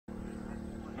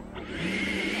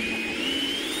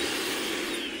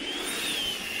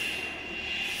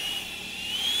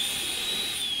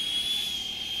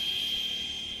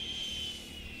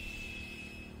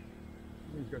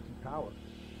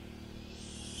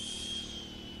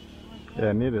Yeah,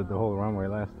 I needed the whole runway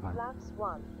last time. Flaps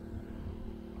 1.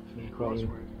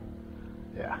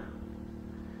 Yeah.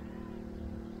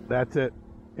 That's it.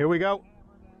 Here we go.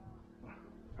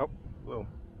 Oh, little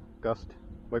gust.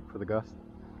 Wait for the gust.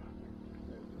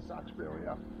 Socks there we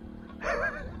are.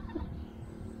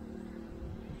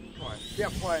 Come on,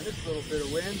 can't fly this little bit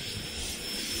of wind.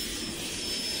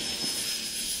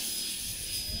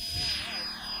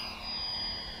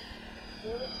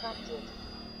 Gear retracted.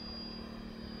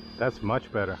 That's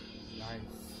much better. Nice.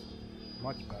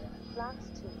 Much better.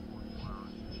 Flaps 2.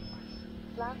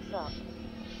 Flaps up.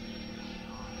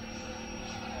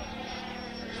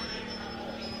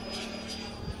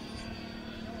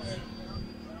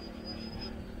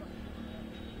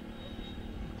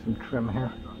 Some trim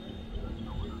here.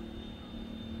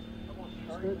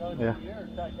 Yeah.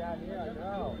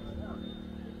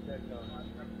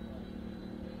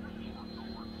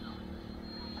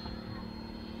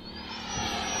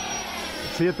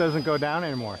 See, it doesn't go down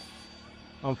anymore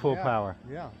on full power.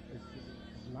 Yeah, it's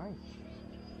nice.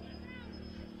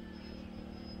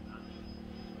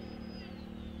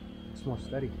 It's more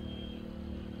steady.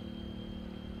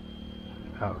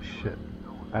 Oh shit.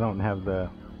 I don't have the...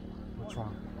 What's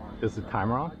wrong? Is the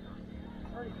timer on?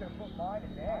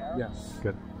 Yes.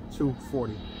 Good.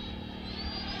 240.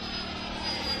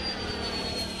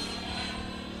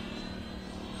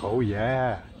 Oh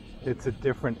yeah. It's a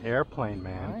different airplane,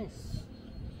 man. Nice.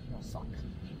 That sucks.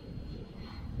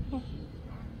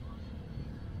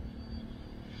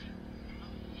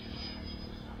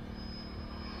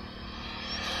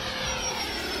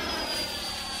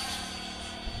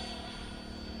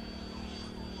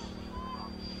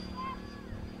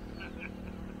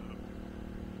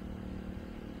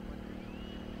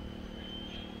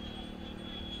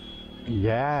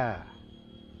 Yeah.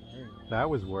 Very nice. That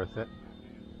was worth it.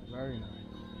 Very nice.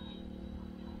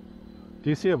 Do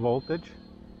you see a voltage?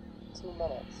 2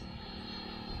 minutes.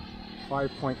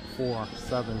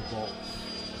 5.47 volts.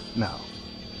 No.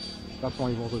 That's the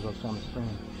only voltage that's on the screen.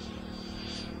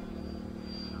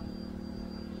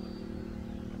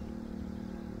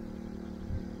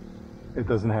 It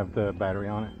doesn't have the battery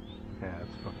on it? Yeah,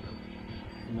 it's fucked up.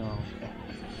 No.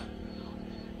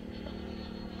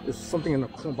 There's something in the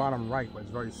bottom right, but it's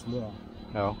very small.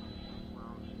 No.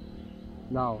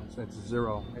 No, it's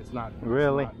 0. It's not.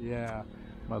 Really? It's not, yeah.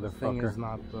 The thing Motherfucker. is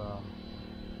not the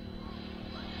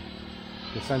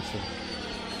sensor.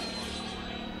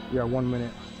 Yeah, 1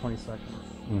 minute, 20 seconds.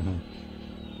 Mm-hmm.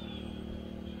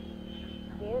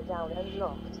 Gear down and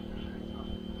locked.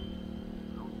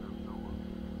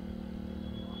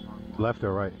 Left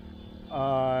or right?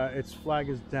 Its flag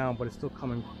is down, but it's still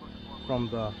coming from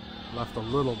the left a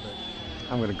little bit.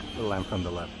 I'm gonna land from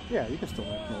the left. Yeah, you can still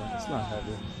land from the left. It's not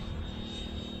heavy.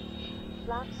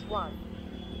 Flaps 1.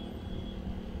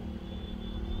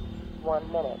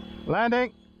 1 minute.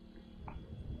 Landing!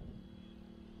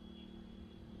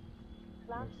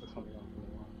 Flaps 2.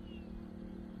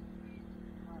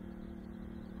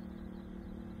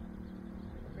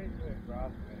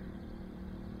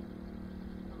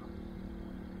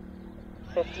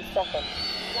 $50 seconds.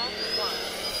 Flaps 1.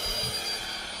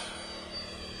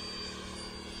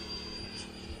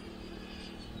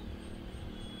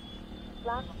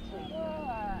 Flaps 2.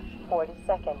 40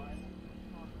 seconds.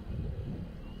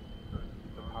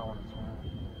 The power is on.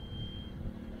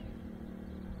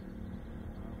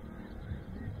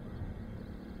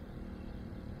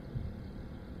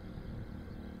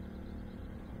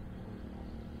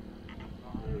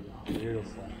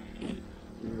 Beautiful.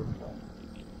 Beautiful.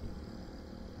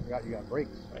 You got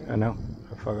brakes, right? I know.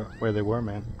 I forgot where they were,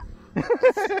 man.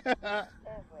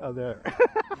 Oh, there.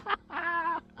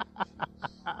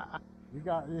 You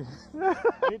got you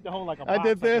need to hold like a I box.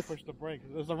 did this. Push the brake.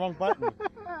 There's the wrong button. Let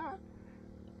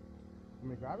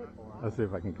me grab it. Let's see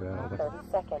if I can get out of there. 30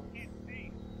 seconds.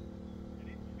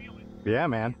 Yeah,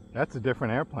 man. That's a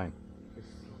different airplane.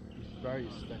 It's very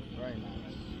steady, very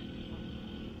nice.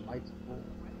 Lights full.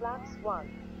 Flaps 1.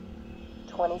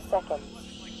 20 seconds.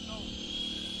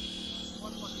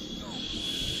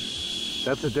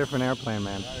 That's a different airplane,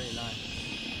 man. Very nice.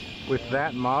 With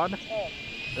that mod, 10,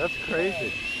 that's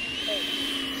crazy. 8,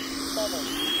 7,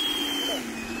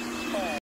 6, 5.